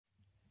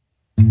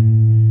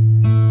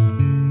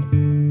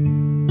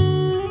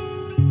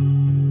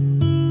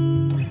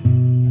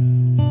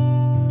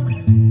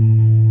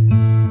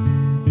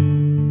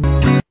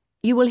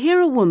you will hear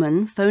a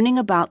woman phoning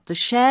about the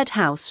shared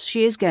house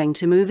she is going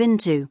to move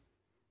into.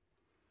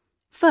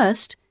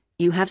 First,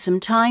 you have some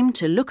time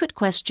to look at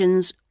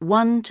questions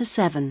 1 to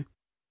 7.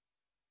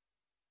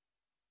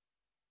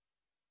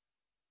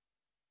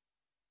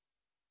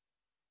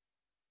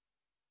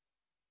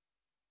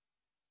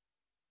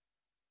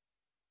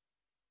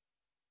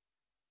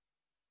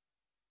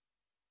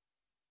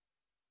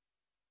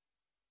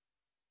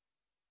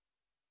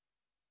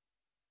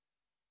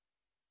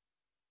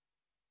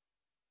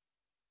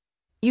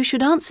 You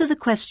should answer the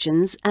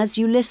questions as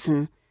you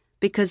listen,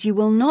 because you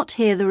will not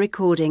hear the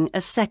recording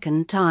a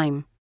second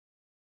time.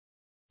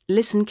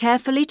 Listen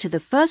carefully to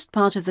the first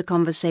part of the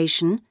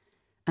conversation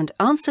and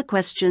answer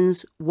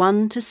questions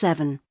 1 to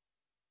 7.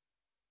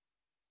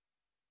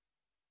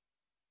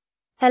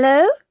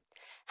 Hello?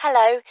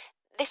 Hello,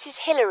 this is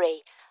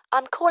Hilary.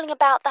 I'm calling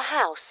about the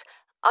house.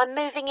 I'm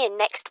moving in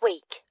next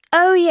week.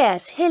 Oh,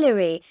 yes,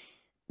 Hilary.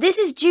 This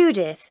is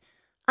Judith.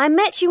 I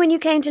met you when you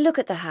came to look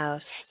at the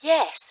house.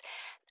 Yes,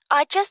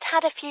 I just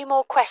had a few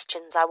more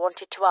questions I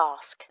wanted to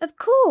ask. Of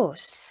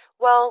course.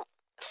 Well,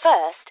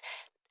 first,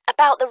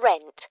 about the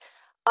rent.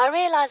 I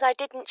realise I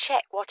didn't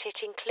check what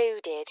it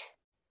included.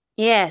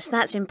 Yes,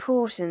 that's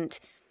important.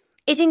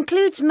 It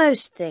includes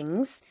most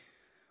things.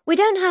 We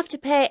don't have to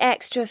pay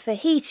extra for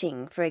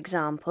heating, for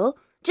example,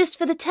 just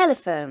for the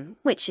telephone,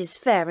 which is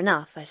fair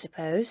enough, I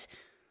suppose.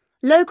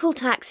 Local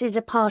taxes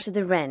are part of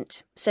the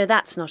rent, so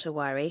that's not a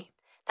worry.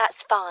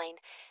 That's fine.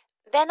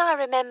 Then I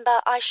remember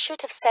I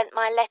should have sent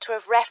my letter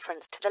of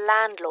reference to the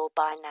landlord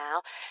by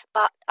now,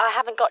 but I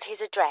haven't got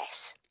his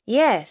address.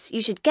 Yes, you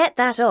should get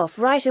that off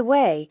right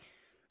away.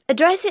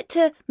 Address it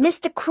to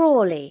Mr.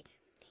 Crawley.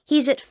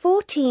 He's at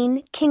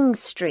 14 King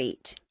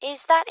Street.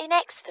 Is that in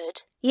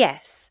Exford?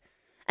 Yes.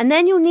 And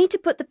then you'll need to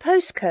put the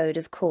postcode,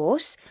 of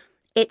course.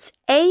 It's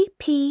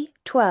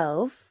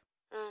AP12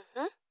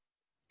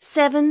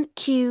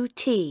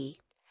 7QT.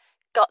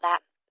 Got that,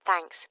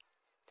 thanks.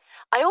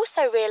 I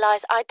also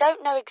realise I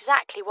don't know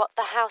exactly what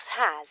the house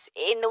has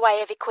in the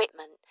way of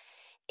equipment.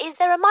 Is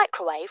there a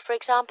microwave, for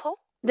example?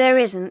 There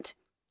isn't.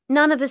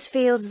 None of us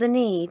feels the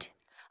need.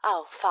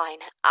 Oh, fine.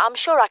 I'm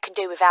sure I can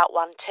do without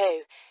one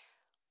too.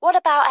 What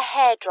about a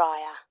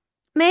hairdryer?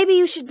 Maybe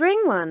you should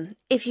bring one,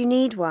 if you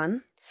need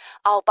one.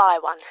 I'll buy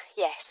one,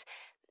 yes.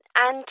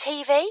 And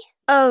TV?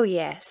 Oh,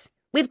 yes.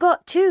 We've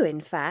got 2,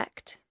 in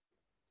fact.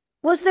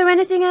 Was there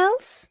anything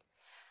else?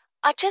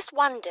 I just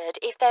wondered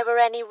if there were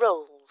any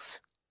rules.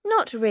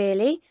 Not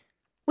really.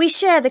 We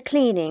share the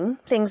cleaning,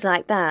 things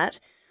like that.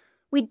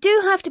 We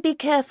do have to be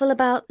careful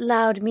about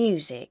loud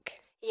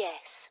music.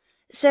 Yes.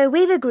 So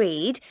we've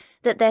agreed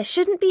that there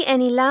shouldn't be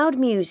any loud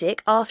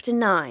music after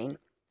 9,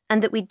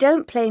 and that we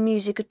don't play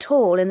music at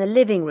all in the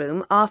living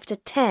room after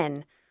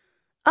 10.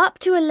 Up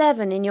to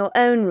 11 in your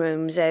own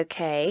room's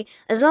okay,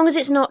 as long as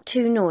it's not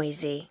too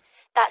noisy.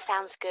 That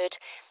sounds good.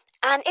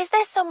 And is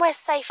there somewhere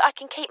safe I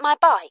can keep my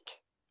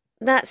bike?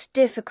 That's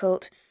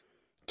difficult.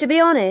 To be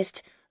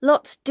honest,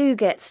 lots do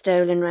get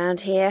stolen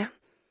round here.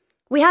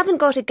 We haven't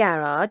got a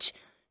garage,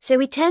 so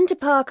we tend to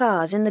park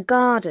ours in the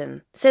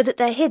garden so that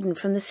they're hidden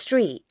from the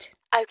street.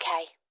 OK.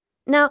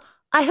 Now,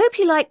 I hope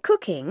you like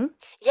cooking.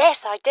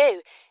 Yes, I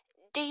do.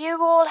 Do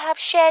you all have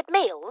shared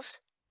meals?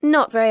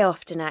 Not very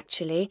often,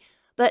 actually.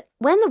 But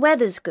when the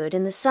weather's good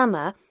in the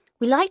summer,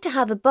 we like to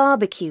have a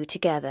barbecue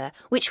together,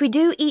 which we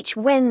do each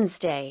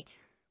Wednesday.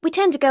 We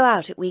tend to go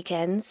out at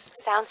weekends.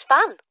 Sounds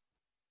fun.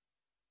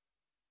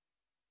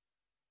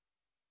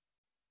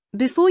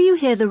 Before you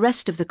hear the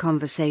rest of the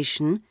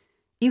conversation,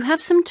 you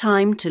have some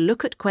time to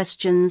look at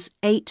questions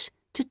 8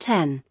 to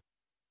 10.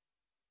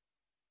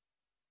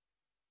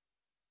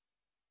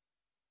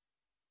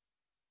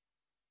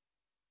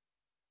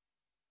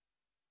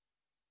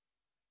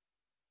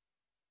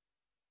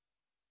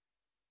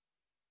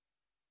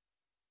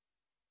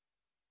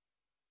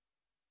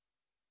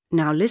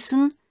 Now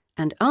listen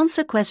and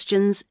answer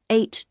questions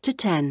 8 to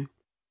 10.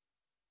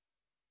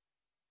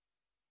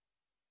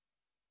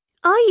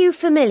 Are you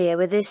familiar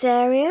with this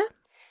area?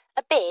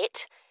 A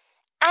bit.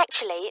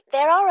 Actually,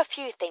 there are a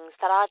few things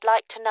that I'd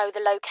like to know the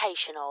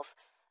location of.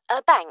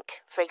 A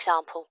bank, for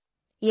example.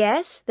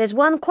 Yes, there's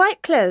one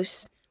quite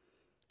close.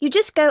 You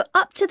just go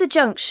up to the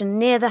junction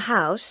near the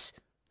house,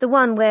 the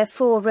one where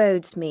 4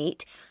 roads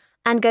meet,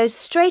 and go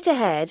straight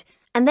ahead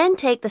and then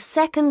take the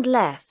second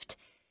left.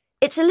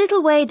 It's a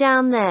little way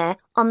down there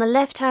on the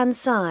left-hand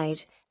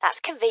side.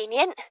 That's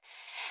convenient.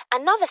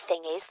 Another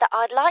thing is that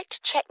I'd like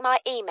to check my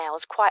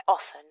emails quite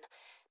often.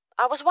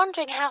 I was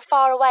wondering how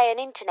far away an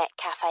internet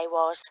cafe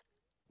was.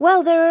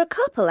 Well, there are a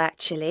couple,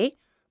 actually,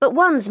 but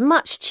one's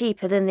much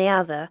cheaper than the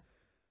other.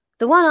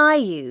 The one I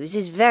use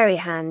is very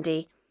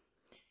handy.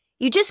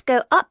 You just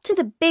go up to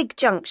the big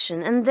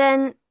junction and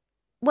then,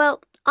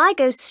 well, I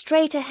go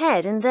straight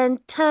ahead and then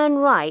turn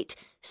right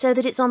so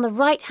that it's on the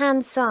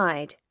right-hand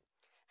side.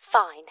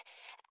 Fine.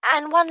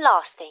 And one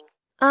last thing.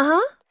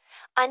 Uh-huh.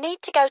 I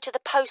need to go to the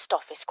post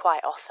office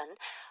quite often.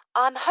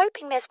 I'm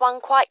hoping there's one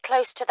quite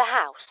close to the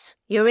house.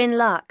 You're in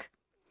luck.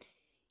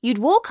 You'd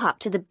walk up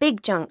to the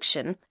big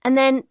junction and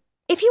then,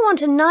 if you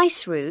want a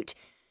nice route,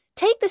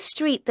 take the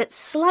street that's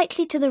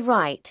slightly to the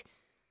right.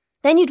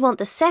 Then you'd want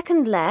the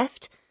second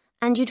left,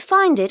 and you'd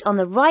find it on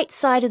the right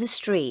side of the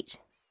street.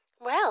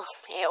 Well,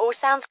 it all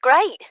sounds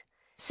great.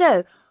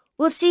 So,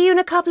 we'll see you in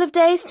a couple of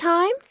days'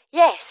 time?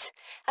 Yes.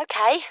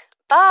 OK.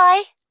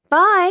 Bye.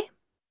 Bye.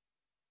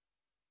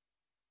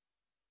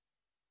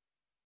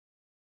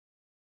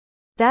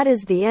 That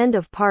is the end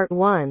of part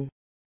 1.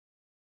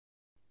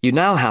 You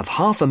now have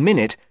half a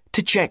minute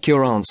to check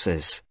your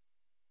answers.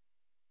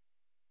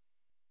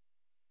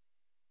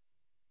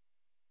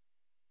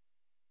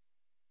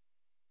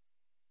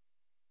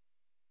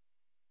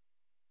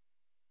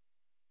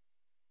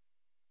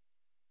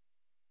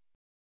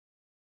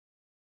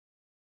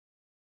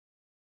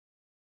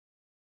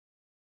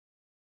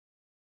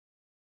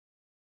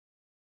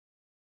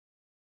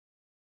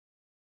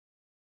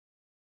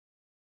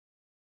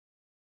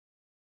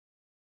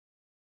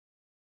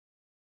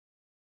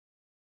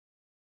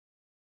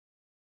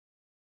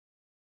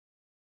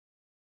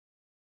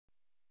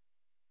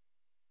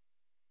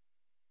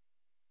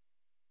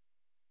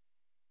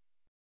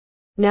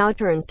 Now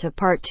turns to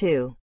part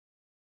 2.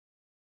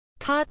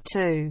 Part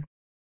 2.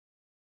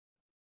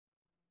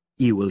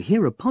 You will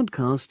hear a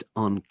podcast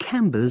on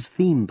Canberra's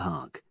theme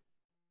park.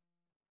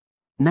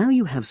 Now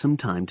you have some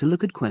time to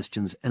look at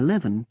questions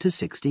 11 to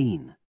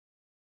 16.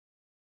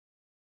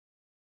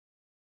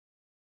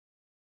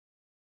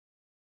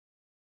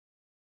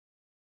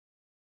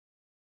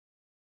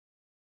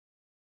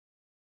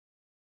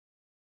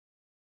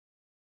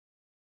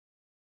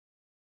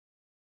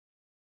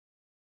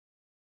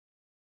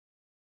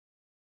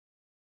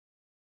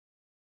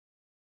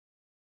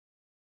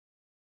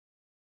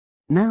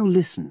 Now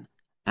listen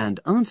and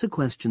answer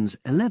questions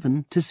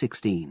 11 to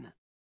 16.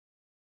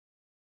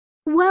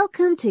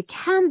 Welcome to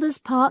Canberra's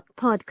Park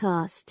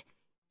podcast.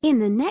 In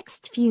the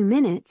next few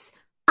minutes,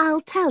 I'll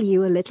tell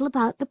you a little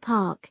about the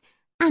park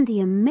and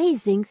the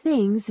amazing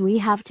things we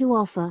have to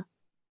offer.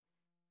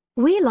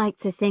 We like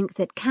to think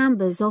that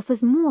Canberra's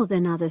offers more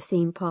than other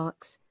theme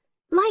parks.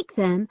 Like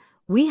them,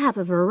 we have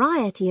a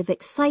variety of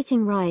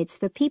exciting rides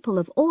for people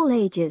of all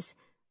ages,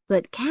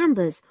 but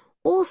Canberra's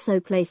also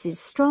places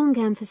strong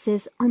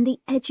emphasis on the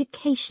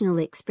educational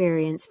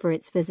experience for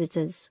its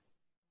visitors.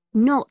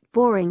 Not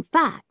boring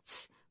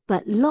facts,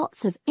 but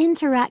lots of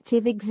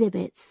interactive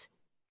exhibits.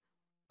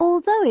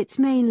 Although it's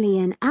mainly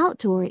an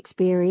outdoor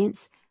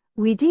experience,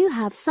 we do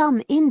have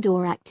some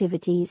indoor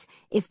activities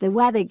if the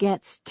weather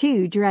gets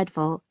too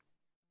dreadful.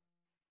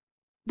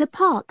 The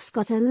park's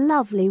got a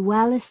lovely,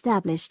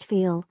 well-established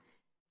feel,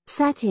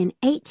 set in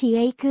 80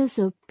 acres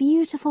of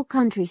beautiful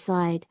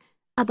countryside,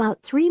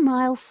 about 3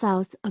 miles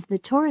south of the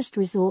tourist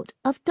resort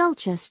of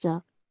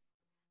Dulchester.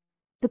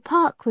 The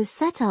park was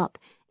set up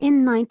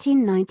in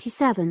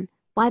 1997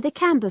 by the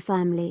Canberra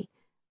family,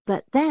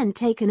 but then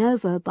taken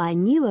over by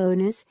new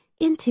owners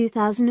in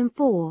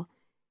 2004,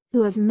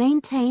 who have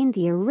maintained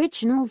the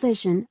original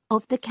vision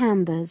of the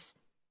Canberras.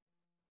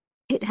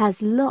 It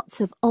has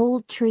lots of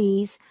old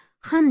trees,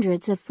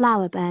 hundreds of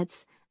flower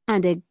beds,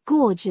 and a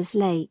gorgeous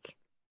lake.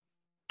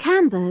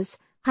 Canberra's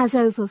has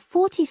over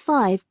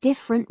 45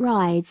 different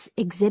rides,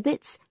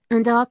 exhibits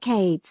and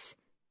arcades.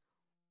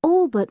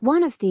 All but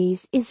one of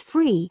these is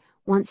free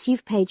once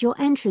you've paid your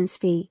entrance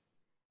fee.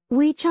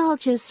 We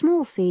charge a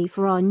small fee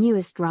for our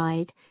newest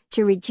ride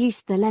to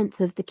reduce the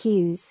length of the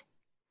queues.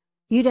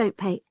 You don't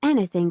pay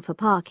anything for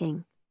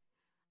parking.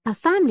 A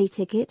family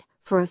ticket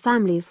for a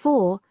family of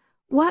 4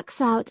 works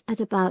out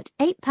at about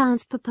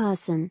 £8 per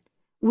person,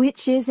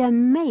 which is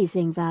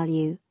amazing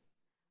value.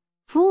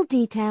 Full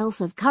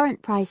details of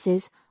current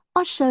prices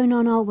are shown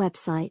on our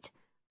website,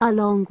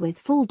 along with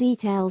full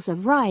details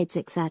of rides,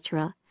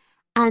 etc.,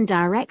 and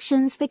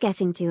directions for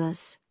getting to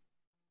us.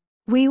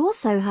 We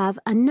also have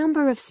a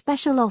number of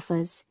special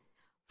offers.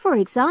 For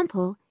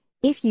example,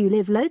 if you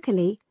live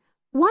locally,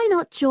 why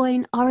not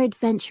join our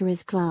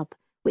Adventurers Club,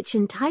 which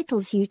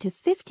entitles you to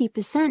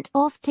 50%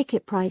 off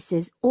ticket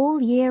prices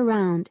all year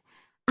round,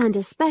 and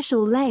a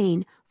special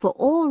lane for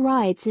all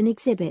rides and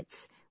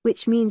exhibits,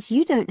 which means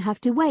you don't have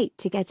to wait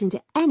to get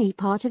into any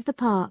part of the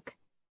park.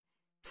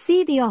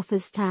 See the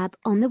Offers tab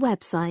on the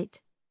website.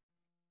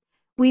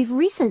 We've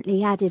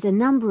recently added a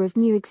number of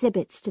new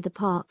exhibits to the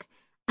park,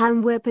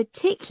 and we're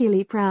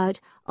particularly proud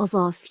of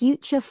our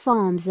Future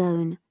Farm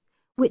Zone,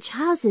 which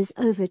houses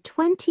over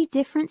 20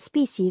 different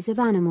species of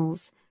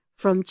animals,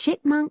 from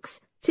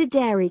chipmunks to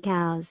dairy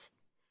cows.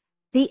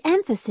 The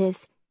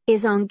emphasis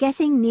is on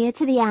getting near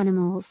to the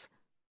animals.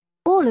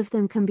 All of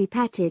them can be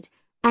petted,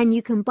 and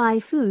you can buy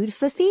food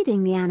for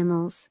feeding the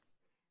animals.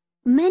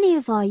 Many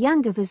of our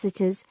younger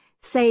visitors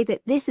say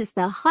that this is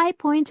the high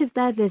point of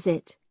their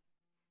visit.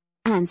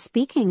 And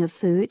speaking of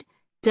food,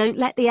 don't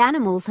let the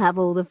animals have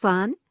all the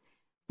fun.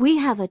 We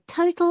have a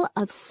total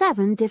of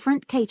 7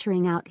 different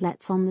catering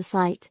outlets on the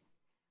site.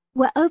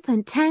 We're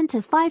open 10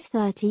 to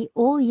 5:30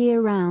 all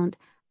year round,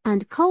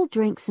 and cold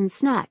drinks and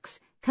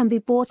snacks can be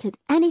bought at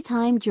any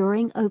time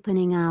during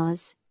opening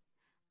hours.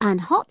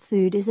 And hot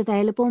food is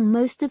available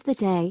most of the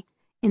day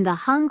in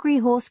the Hungry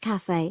Horse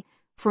Cafe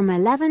from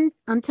 11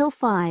 until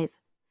 5.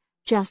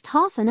 Just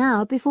half an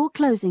hour before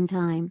closing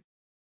time.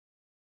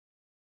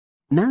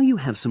 Now you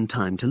have some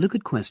time to look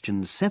at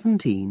questions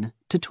 17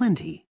 to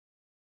 20.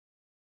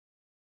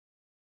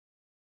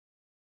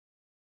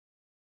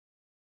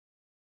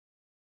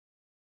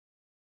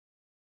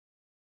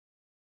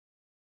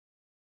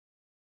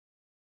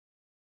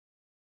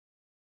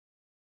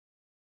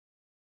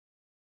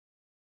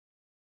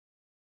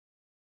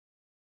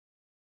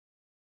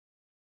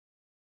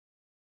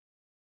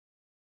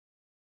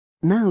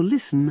 Now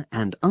listen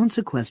and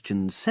answer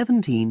questions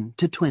 17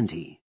 to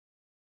 20.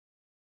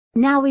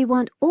 Now we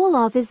want all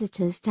our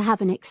visitors to have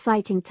an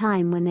exciting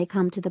time when they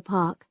come to the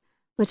park,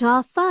 but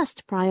our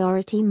first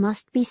priority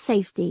must be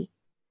safety.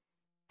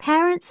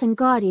 Parents and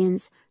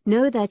guardians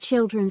know their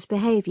children's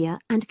behavior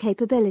and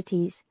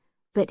capabilities,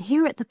 but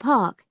here at the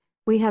park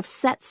we have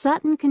set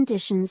certain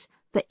conditions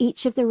for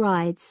each of the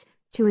rides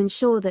to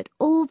ensure that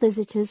all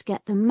visitors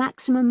get the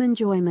maximum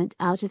enjoyment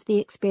out of the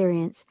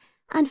experience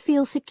and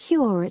feel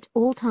secure at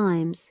all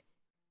times.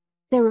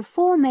 There are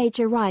 4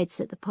 major rides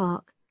at the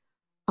park.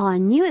 Our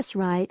newest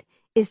ride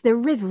is the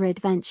River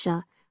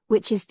Adventure,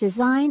 which is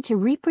designed to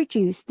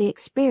reproduce the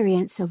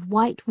experience of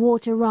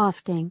whitewater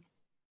rafting.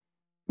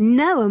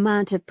 No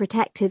amount of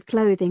protective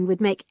clothing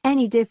would make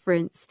any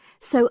difference,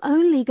 so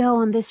only go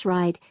on this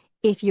ride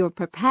if you're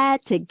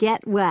prepared to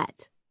get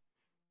wet.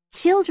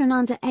 Children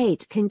under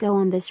 8 can go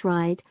on this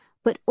ride,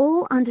 but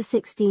all under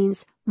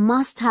 16s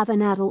must have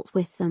an adult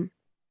with them.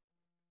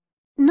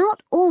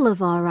 Not all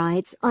of our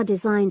rides are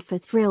designed for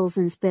thrills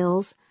and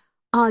spills.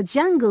 Our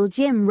Jungle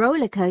Gym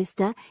roller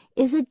coaster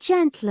is a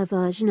gentler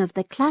version of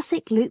the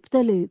classic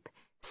Loop-the-Loop,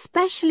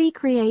 specially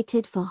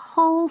created for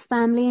whole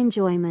family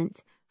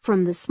enjoyment,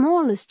 from the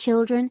smallest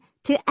children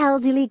to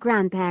elderly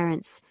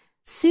grandparents,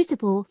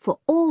 suitable for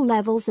all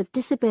levels of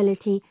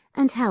disability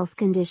and health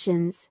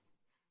conditions.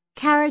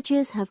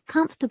 Carriages have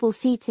comfortable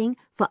seating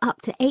for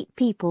up to 8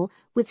 people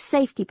with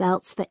safety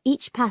belts for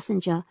each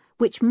passenger,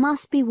 which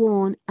must be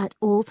worn at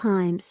all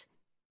times.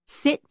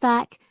 Sit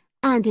back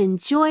and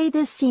enjoy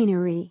the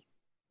scenery.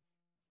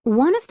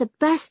 One of the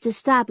best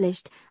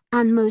established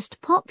and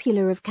most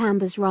popular of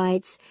Canberra's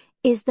rides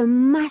is the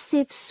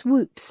massive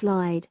swoop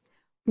slide.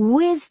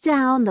 Whiz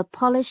down the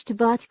polished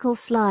vertical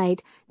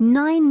slide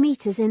 9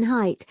 meters in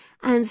height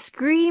and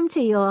scream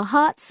to your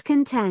heart's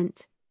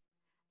content.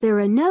 There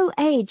are no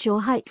age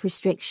or height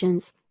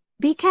restrictions.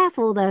 Be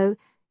careful though,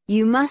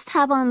 you must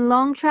have on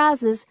long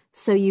trousers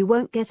so you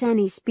won't get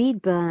any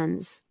speed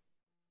burns.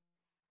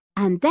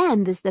 And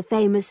then there's the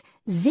famous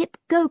Zip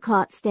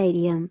Go-Kart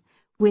Stadium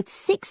with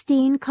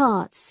 16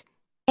 karts,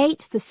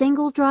 8 for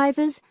single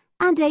drivers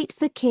and 8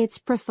 for kids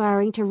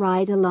preferring to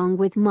ride along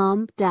with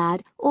mum,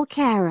 dad or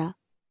carer.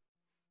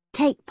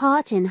 Take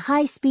part in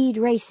high-speed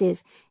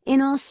races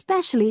in our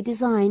specially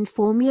designed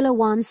Formula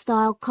 1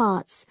 style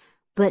karts,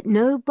 but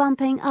no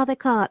bumping other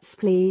karts,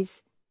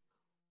 please.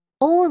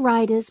 All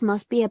riders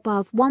must be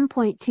above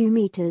 1.2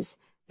 meters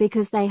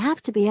because they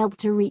have to be able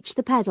to reach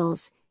the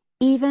pedals,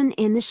 even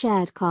in the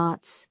shared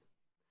karts.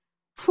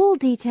 Full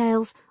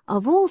details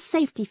of all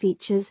safety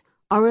features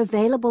are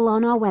available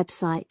on our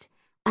website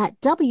at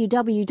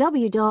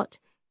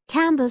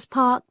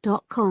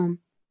www.canberraspark.com.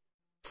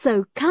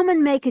 So come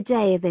and make a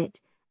day of it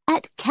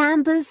at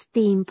Canberra's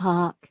theme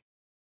park.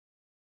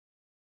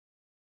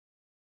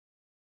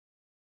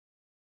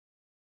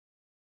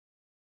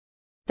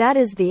 That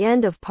is the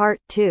end of part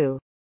 2.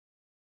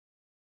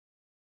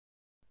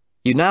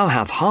 You now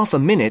have half a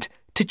minute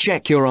to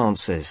check your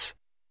answers.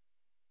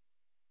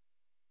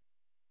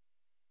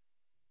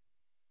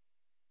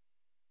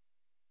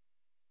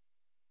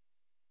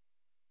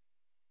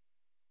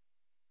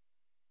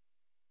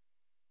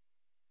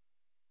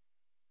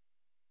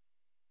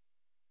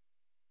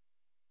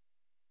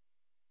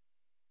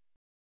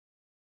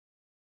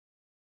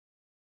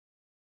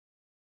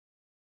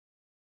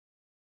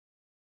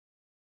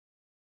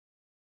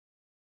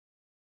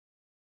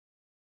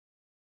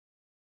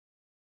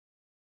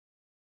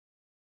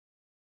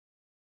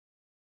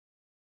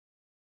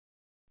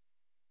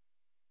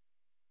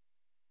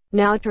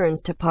 Now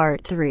turns to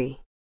part 3.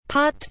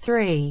 Part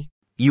 3.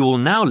 You will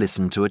now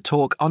listen to a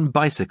talk on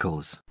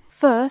bicycles.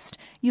 First,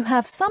 you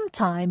have some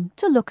time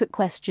to look at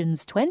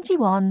questions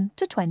 21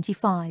 to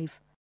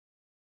 25.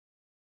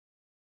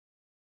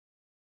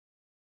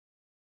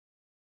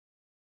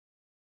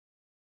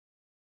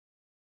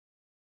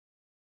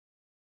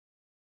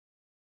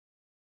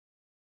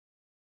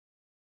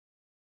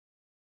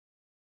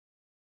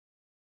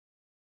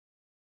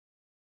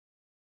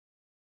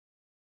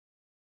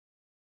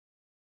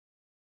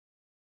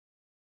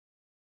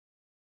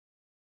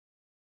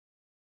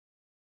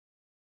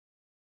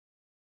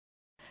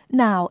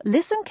 Now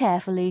listen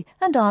carefully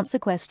and answer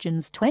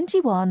questions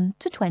 21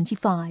 to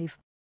 25.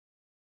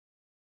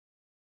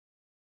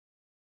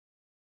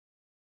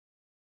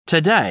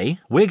 Today,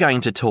 we're going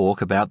to talk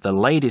about the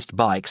latest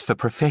bikes for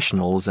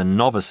professionals and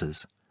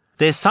novices.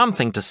 There's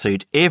something to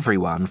suit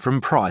everyone from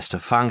price to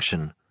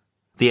function.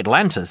 The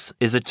Atlantis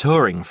is a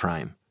touring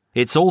frame.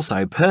 It's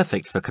also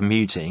perfect for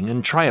commuting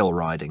and trail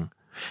riding,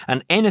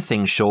 and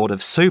anything short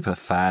of super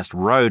fast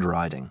road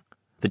riding.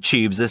 The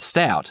tubes are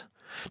stout,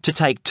 to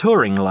take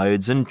touring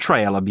loads and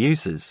trail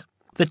abuses.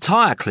 The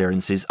tyre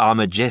clearances are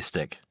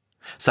majestic,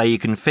 so you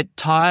can fit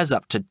tyres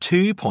up to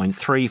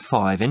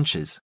 2.35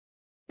 inches.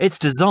 It's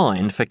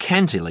designed for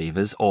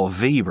cantilevers or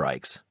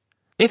V-brakes.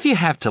 If you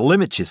have to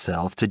limit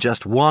yourself to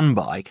just one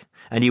bike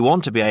and you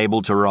want to be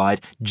able to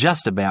ride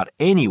just about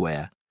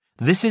anywhere,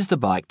 this is the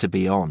bike to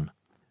be on.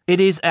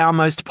 It is our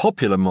most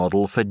popular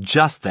model for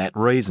just that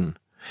reason,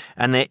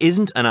 and there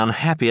isn't an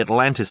unhappy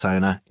Atlantis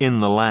owner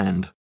in the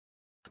land.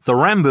 The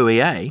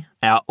Rambouillet,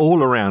 our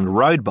all-around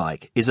road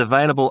bike, is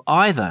available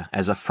either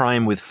as a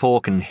frame with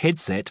fork and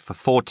headset for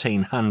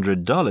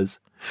 $1,400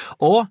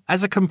 or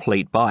as a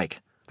complete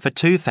bike for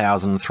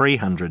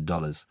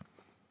 $2,300.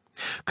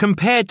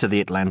 Compared to the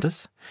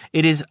Atlantis,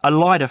 it is a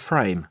lighter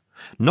frame,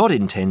 not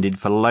intended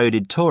for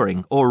loaded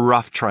touring or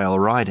rough trail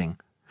riding.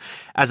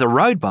 As a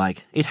road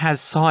bike, it has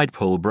side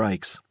pull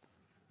brakes.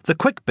 The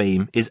Quick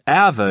Beam is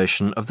our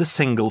version of the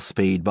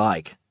single-speed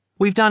bike.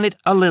 We've done it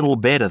a little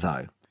better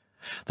though.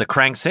 The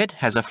crankset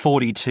has a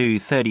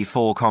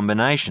 42-34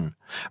 combination,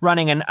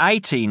 running an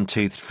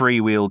 18-toothed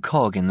freewheel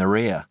cog in the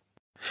rear.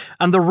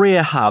 And the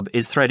rear hub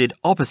is threaded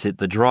opposite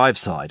the drive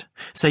side,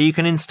 so you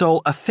can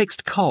install a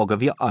fixed cog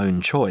of your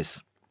own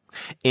choice.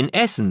 In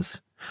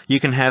essence,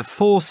 you can have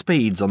 4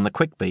 speeds on the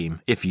Quick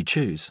Beam if you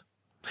choose.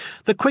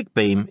 The Quick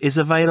Beam is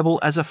available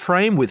as a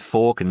frame with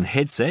fork and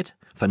headset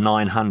for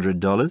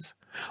 $900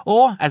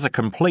 or as a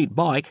complete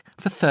bike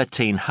for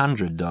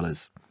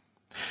 $1,300.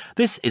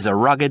 This is a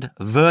rugged,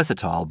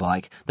 versatile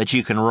bike that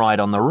you can ride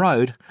on the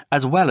road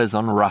as well as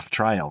on rough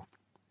trail.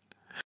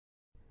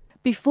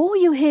 Before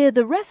you hear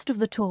the rest of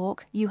the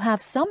talk, you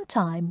have some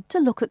time to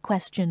look at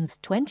questions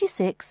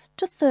 26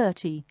 to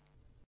 30.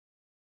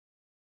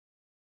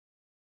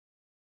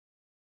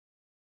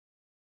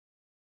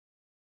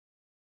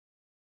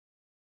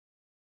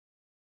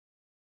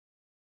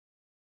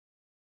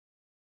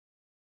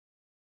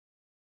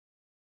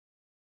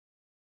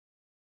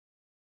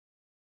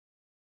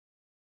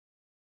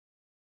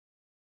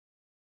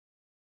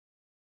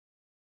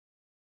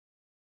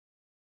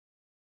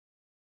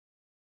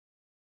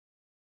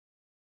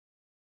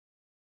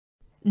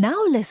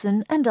 Now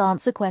listen and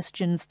answer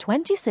questions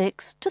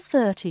 26 to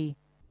 30.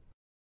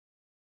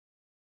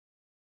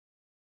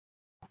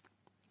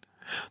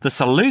 The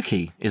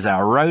Saluki is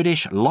our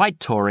roadish, light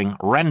touring,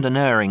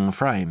 randonneuring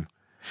frame.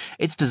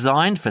 It's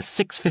designed for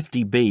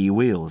 650B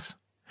wheels.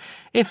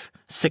 If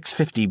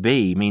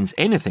 650B means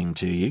anything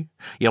to you,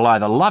 you'll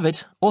either love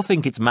it or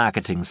think it's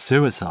marketing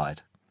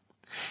suicide.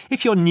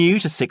 If you're new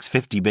to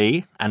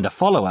 650B and a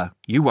follower,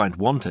 you won't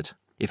want it.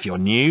 If you're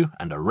new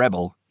and a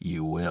rebel,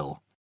 you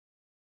will.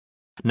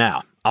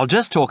 Now, I'll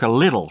just talk a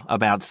little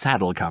about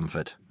saddle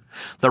comfort.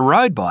 The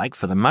road bike,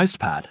 for the most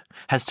part,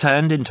 has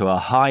turned into a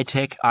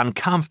high-tech,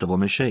 uncomfortable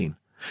machine,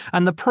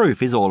 and the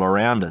proof is all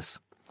around us.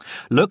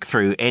 Look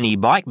through any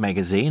bike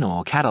magazine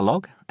or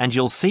catalogue, and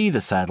you'll see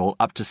the saddle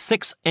up to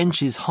 6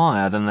 inches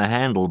higher than the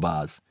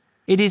handlebars.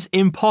 It is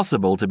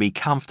impossible to be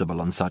comfortable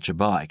on such a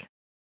bike.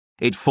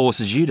 It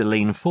forces you to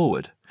lean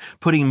forward,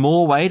 putting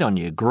more weight on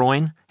your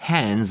groin,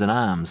 hands and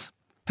arms.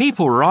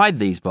 People ride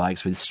these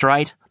bikes with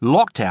straight,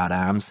 locked-out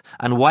arms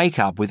and wake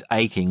up with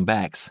aching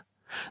backs.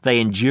 They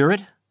endure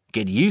it,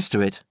 get used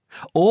to it,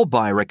 or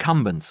buy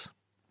recumbents.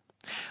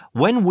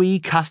 When we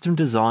custom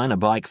design a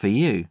bike for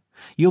you,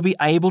 you'll be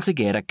able to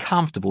get a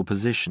comfortable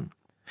position.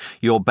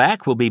 Your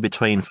back will be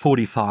between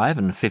 45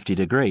 and 50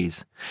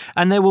 degrees,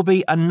 and there will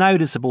be a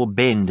noticeable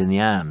bend in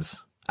the arms.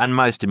 And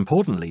most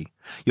importantly,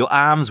 your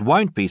arms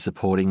won't be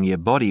supporting your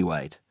body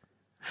weight.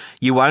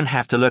 You won't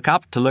have to look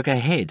up to look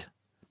ahead,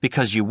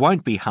 because you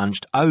won't be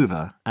hunched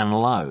over and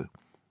low.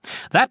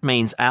 That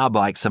means our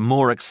bikes are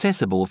more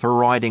accessible for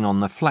riding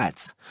on the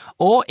flats,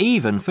 or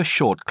even for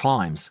short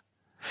climbs.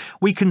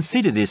 We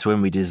consider this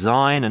when we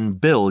design and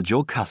build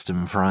your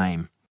custom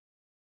frame.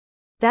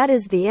 That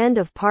is the end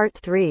of part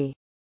 3.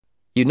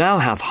 You now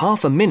have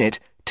half a minute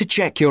to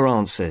check your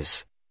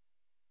answers.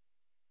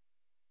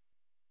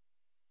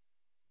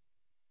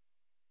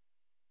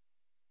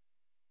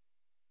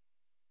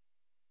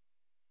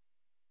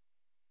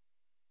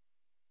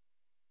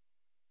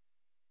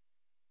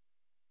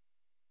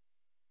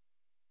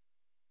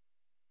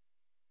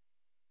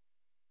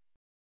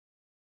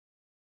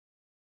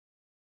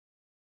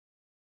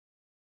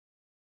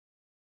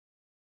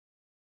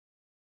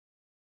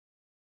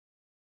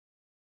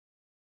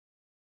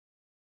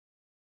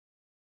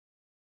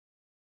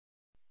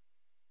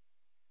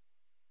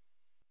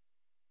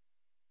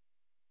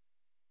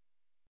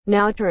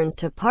 Now turns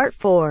to part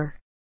 4.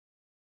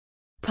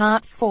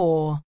 Part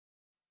 4.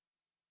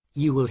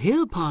 You will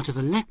hear part of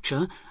a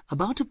lecture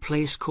about a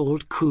place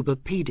called Kuba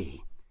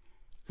Pedy.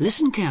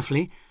 Listen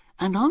carefully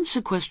and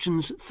answer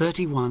questions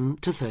 31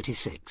 to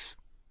 36.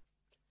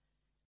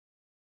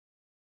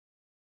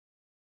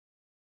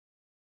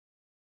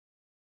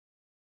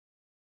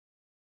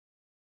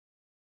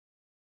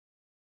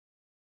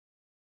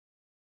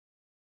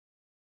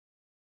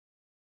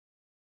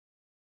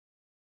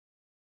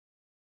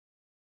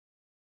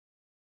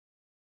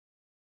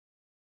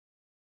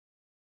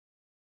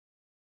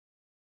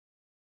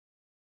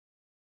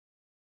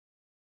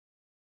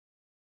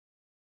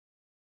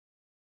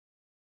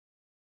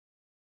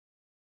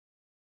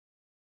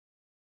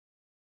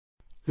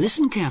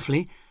 Listen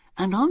carefully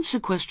and answer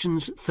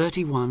questions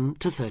 31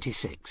 to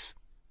 36.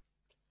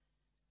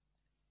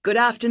 Good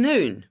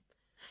afternoon.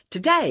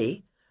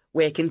 Today,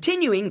 we're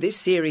continuing this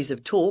series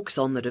of talks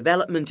on the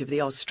development of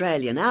the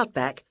Australian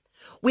outback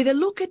with a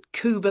look at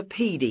Coober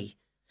Pedy,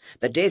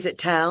 the desert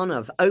town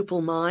of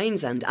opal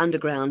mines and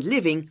underground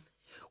living,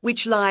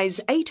 which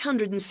lies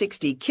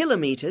 860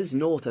 kilometres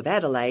north of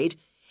Adelaide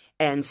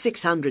and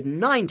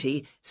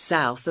 690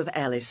 south of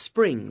Alice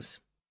Springs.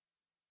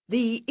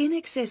 The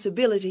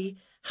inaccessibility,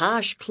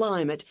 harsh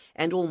climate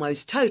and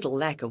almost total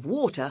lack of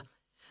water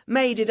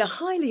made it a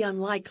highly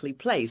unlikely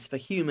place for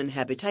human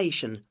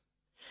habitation.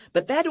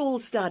 But that all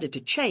started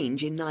to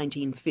change in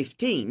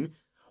 1915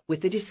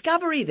 with the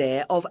discovery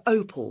there of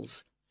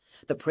opals,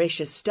 the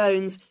precious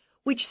stones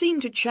which seem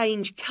to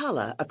change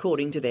colour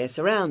according to their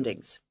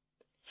surroundings.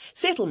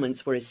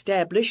 Settlements were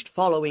established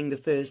following the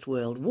First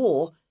World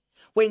War,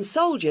 when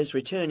soldiers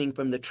returning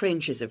from the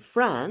trenches of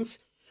France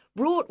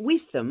brought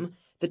with them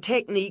the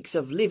techniques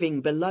of living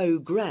below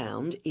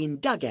ground in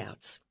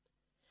dugouts.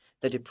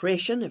 The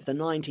Depression of the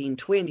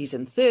 1920s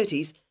and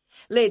 30s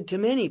led to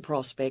many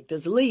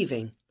prospectors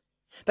leaving,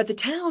 but the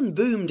town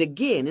boomed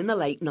again in the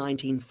late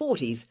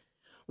 1940s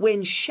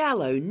when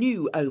shallow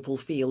new opal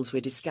fields were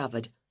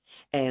discovered,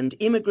 and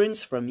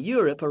immigrants from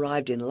Europe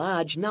arrived in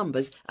large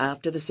numbers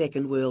after the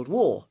Second World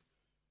War.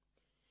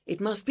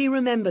 It must be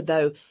remembered,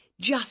 though,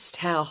 just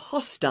how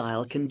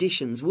hostile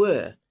conditions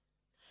were.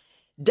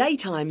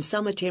 Daytime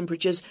summer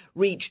temperatures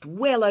reached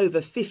well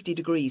over 50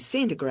 degrees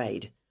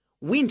centigrade.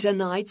 Winter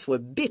nights were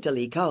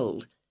bitterly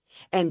cold,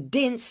 and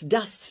dense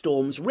dust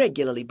storms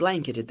regularly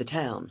blanketed the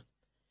town.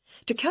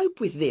 To cope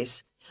with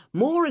this,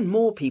 more and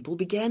more people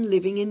began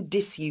living in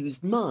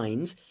disused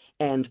mines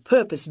and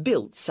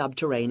purpose-built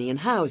subterranean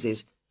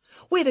houses,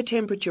 where the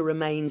temperature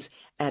remains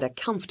at a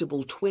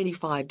comfortable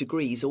 25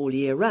 degrees all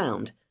year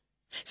round,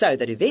 so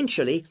that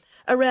eventually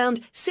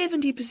around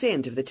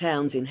 70% of the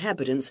town's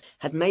inhabitants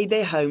had made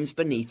their homes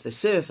beneath the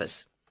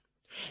surface.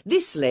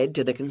 This led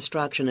to the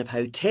construction of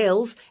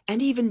hotels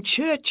and even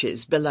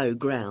churches below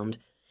ground,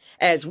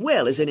 as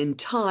well as an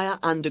entire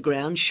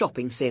underground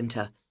shopping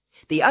centre,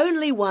 the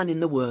only one in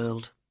the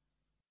world.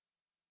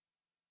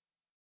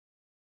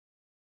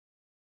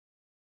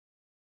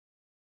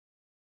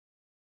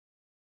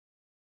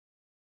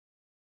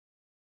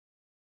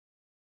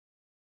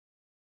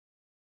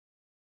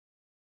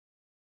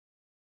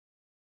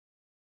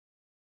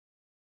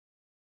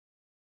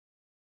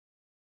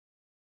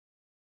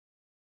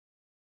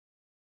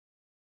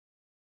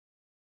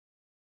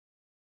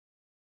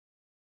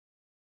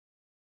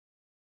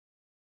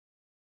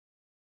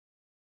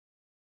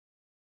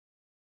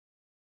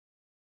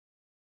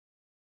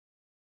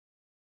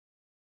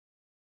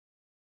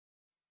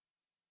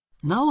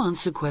 Now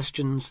answer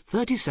questions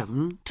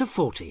 37 to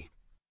 40.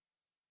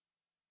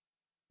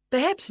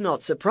 Perhaps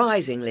not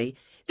surprisingly,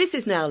 this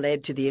has now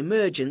led to the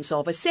emergence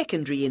of a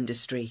secondary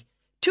industry,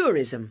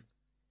 tourism.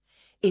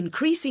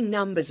 Increasing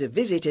numbers of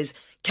visitors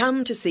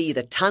come to see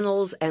the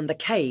tunnels and the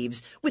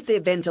caves with their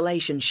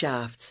ventilation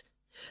shafts,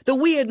 the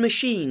weird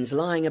machines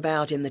lying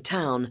about in the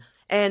town,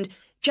 and,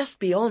 just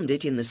beyond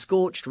it in the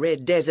scorched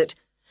red desert,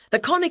 the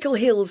conical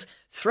hills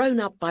thrown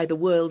up by the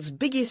world's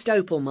biggest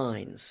opal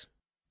mines.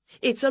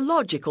 It's a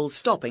logical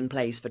stopping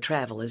place for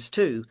travellers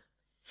too.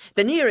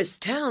 The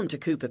nearest town to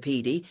Coober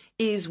Pedy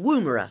is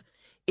Woomera,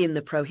 in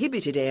the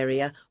prohibited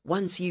area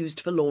once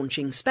used for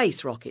launching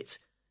space rockets.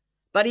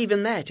 But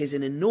even that is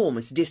an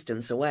enormous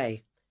distance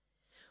away.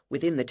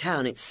 Within the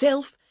town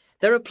itself,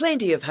 there are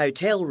plenty of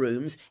hotel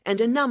rooms and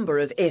a number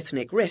of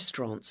ethnic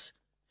restaurants.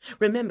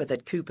 Remember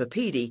that Coober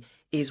Pedy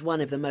is one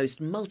of the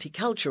most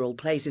multicultural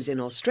places in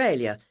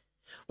Australia,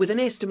 with an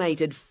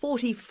estimated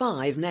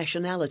 45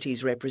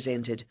 nationalities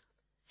represented,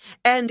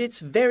 and its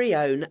very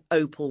own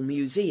Opal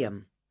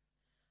Museum.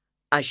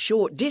 A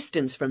short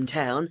distance from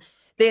town,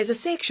 there's a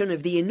section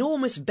of the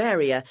enormous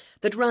barrier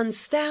that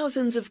runs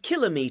thousands of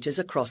kilometres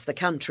across the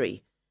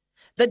country,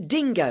 the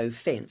Dingo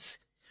Fence,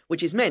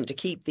 which is meant to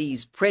keep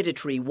these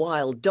predatory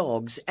wild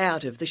dogs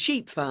out of the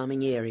sheep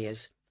farming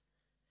areas.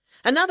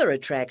 Another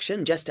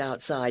attraction just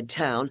outside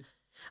town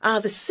are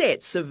the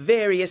sets of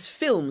various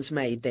films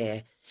made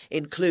there,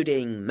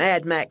 including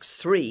Mad Max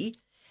 3,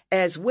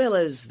 as well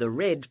as The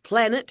Red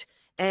Planet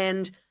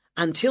and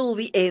Until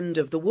the End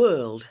of the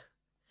World,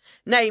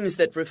 names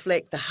that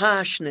reflect the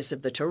harshness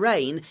of the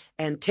terrain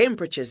and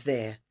temperatures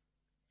there.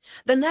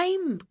 The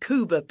name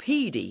Coober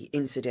Pedy,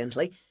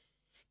 incidentally,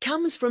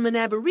 comes from an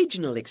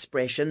Aboriginal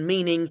expression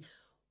meaning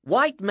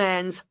white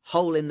man's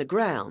hole in the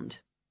ground.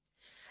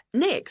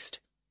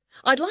 Next,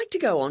 I'd like to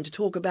go on to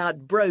talk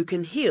about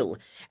Broken Hill,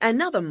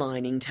 another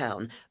mining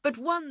town, but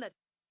one that...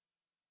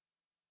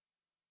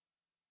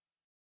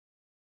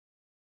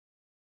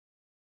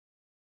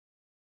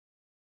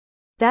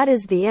 That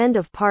is the end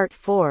of part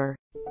 4.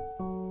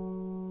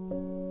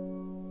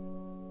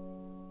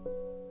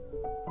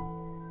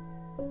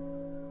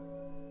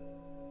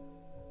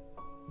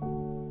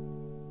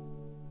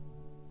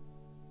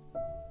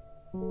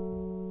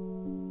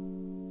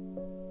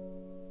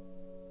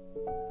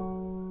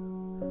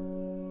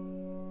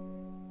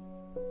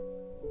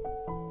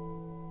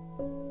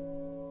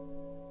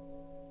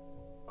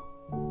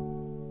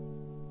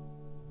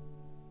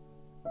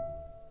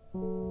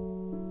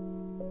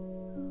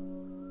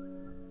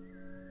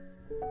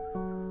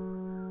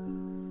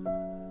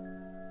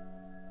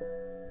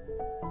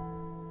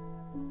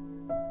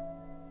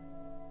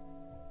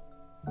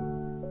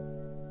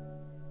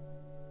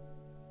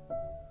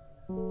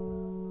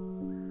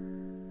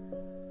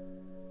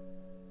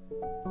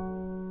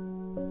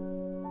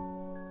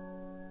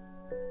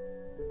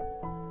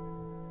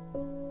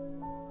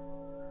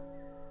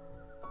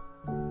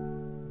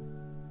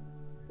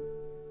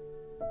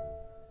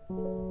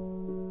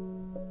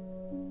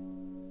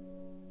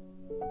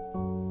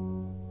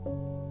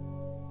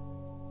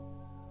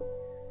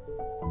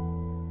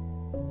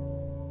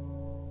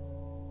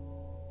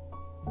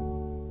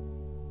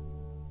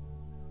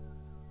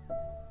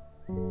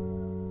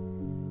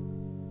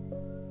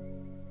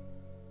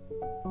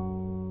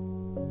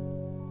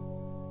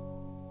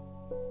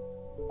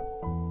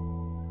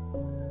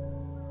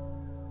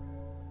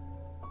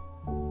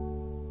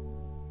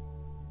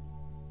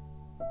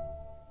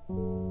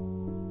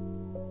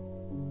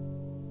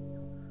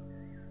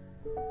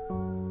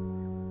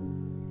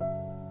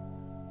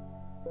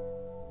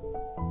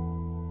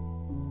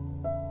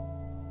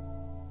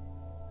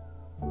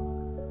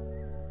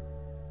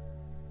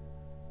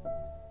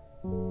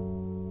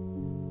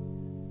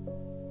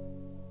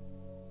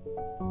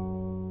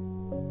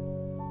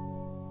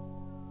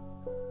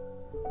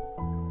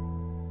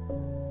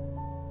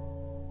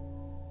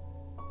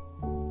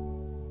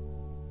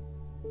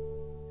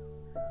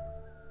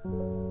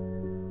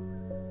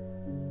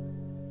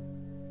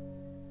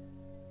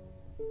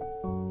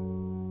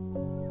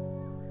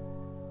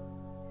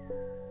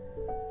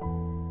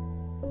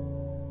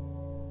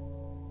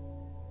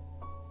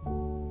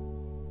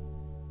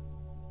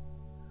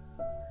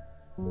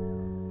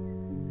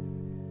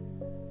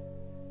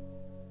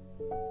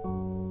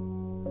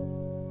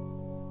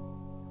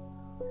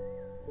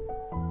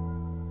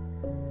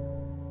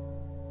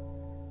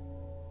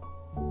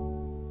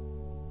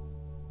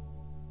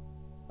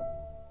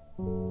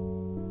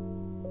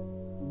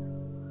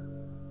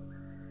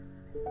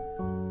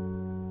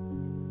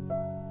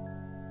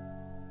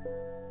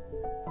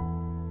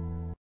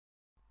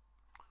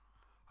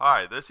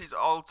 Hi, this is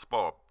IELTS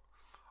Bob.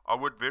 I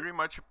would very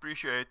much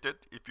appreciate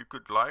it if you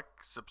could like,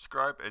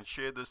 subscribe and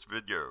share this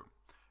video,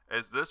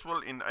 as this will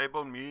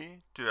enable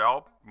me to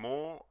help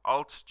more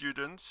IELTS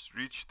students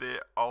reach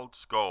their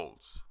IELTS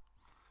goals.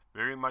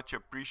 Very much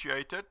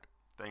appreciated.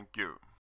 Thank you.